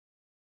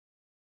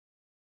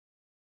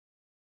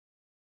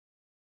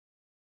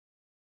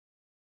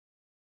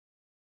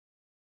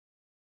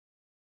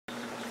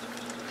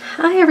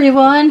Hi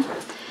everyone.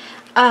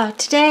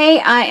 Today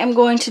I am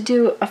going to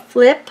do a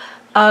flip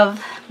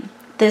of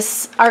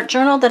this art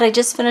journal that I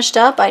just finished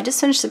up. I just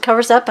finished the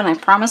covers up and I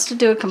promised to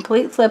do a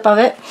complete flip of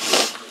it.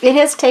 It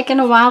has taken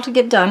a while to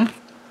get done.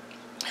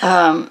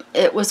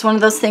 It was one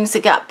of those things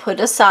that got put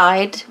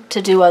aside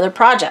to do other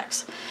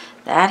projects.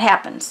 That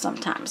happens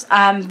sometimes.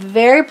 I'm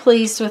very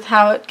pleased with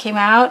how it came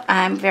out.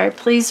 I'm very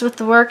pleased with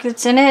the work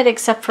that's in it,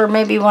 except for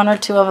maybe one or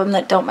two of them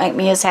that don't make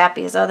me as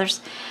happy as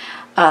others.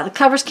 The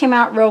covers came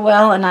out real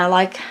well, and I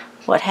like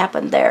what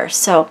happened there.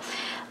 So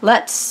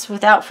let's,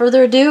 without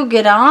further ado,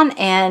 get on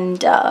and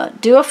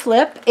do a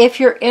flip. If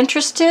you're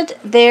interested,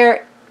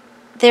 there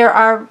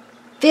are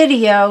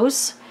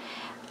videos,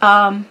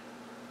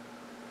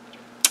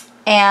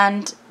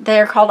 and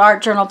they're called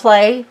Art Journal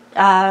Play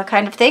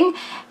kind of thing,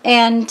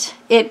 and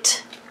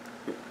it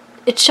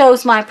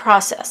shows my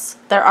process.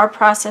 There are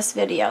process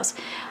videos.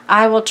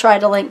 I will try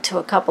to link to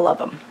a couple of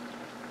them.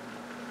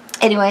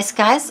 Anyways,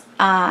 guys,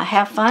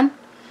 have fun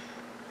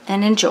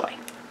and enjoy.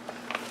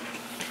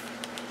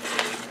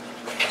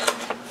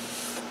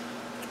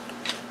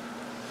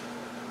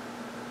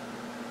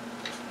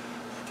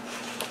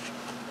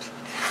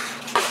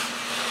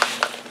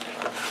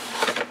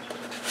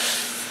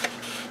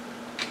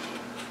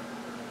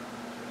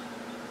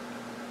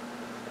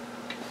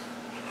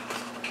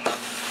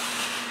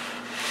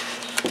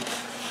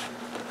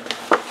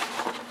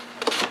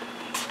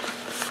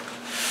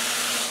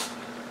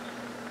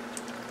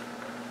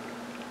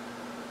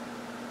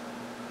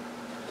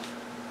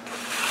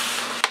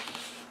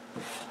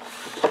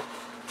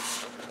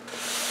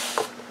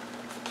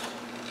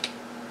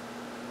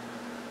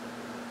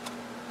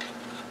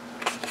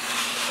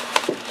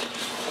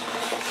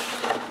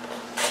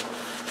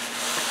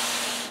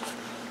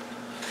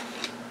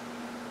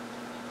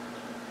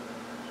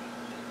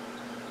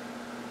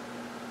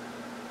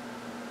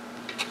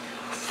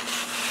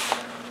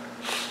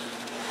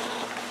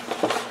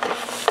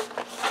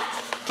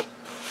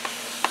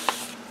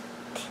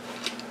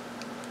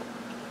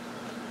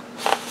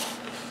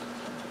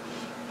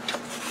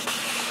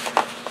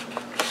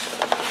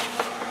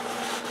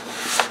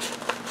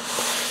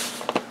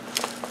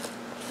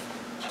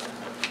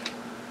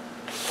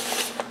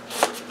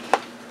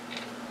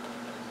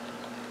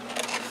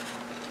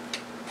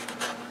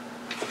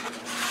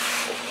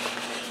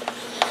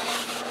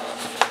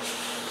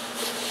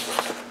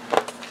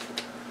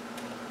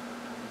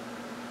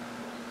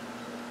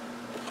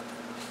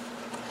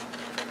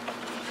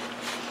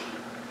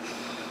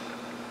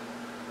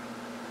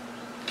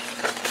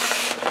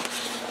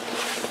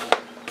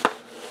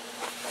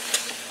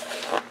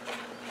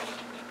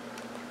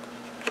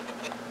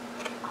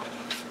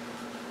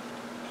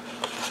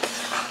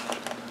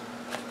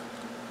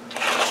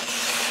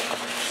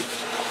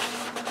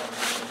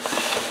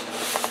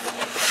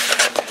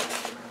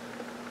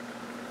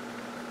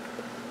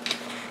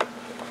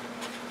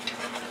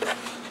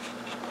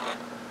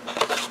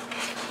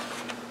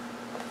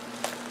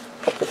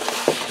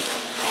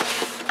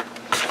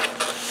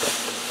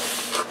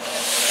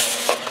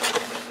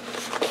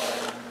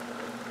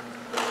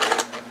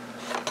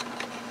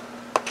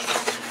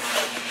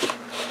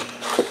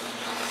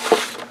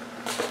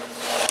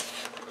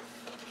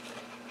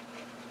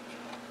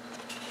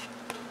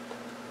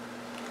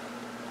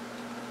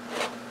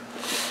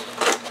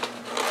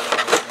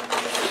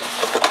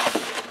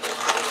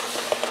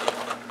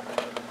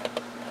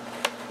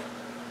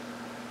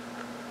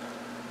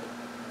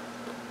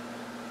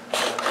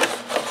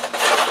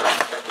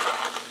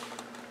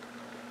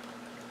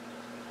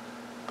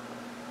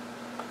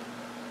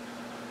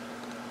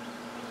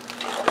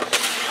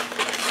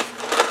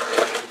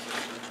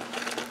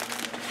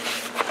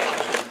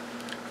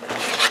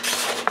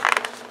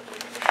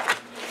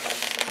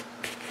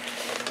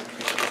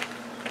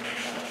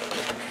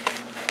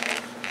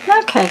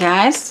 Okay,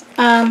 guys.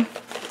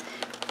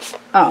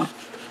 Oh,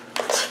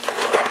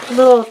 the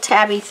little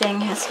tabby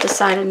thing has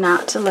decided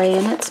not to lay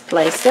in its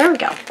place. There we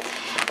go.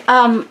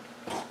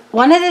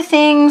 One of the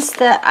things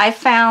that I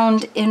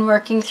found in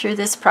working through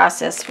this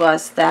process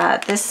was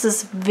that this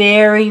is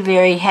very,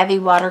 very heavy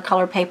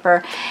watercolor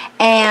paper,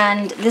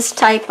 and this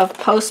type of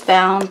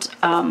post-bound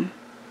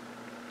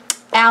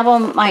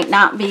album might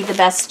not be the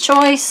best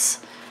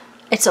choice.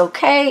 It's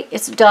okay.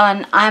 It's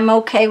done. I'm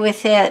okay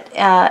with it.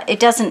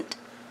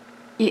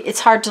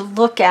 It's hard to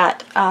look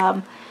at.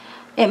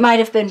 It might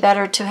have been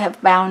better to have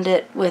bound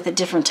it with a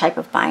different type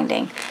of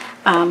binding.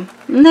 And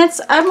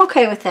I'm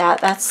okay with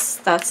that.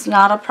 That's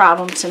not a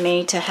problem to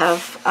me to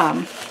have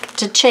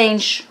to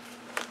change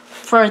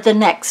for the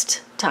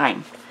next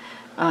time.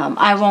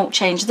 I won't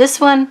change this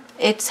one.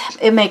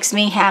 It makes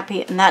me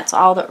happy, and that's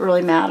all that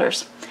really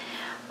matters.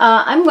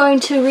 I'm going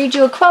to read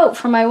you a quote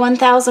from my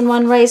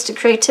 1001 Ways to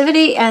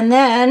Creativity, and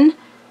then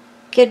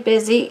get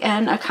busy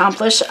and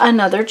accomplish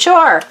another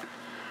chore.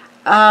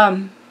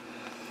 I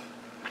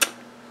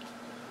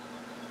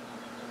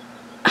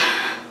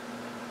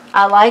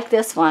like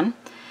this one.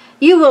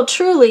 You will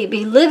truly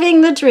be living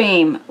the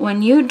dream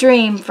when you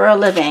dream for a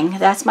living.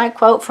 That's my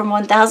quote from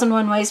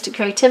 1001 Ways to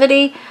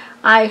Creativity.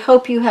 I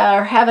hope you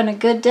are having a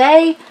good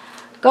day.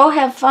 Go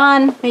have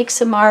fun. Make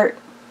some art.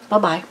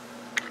 Bye-bye.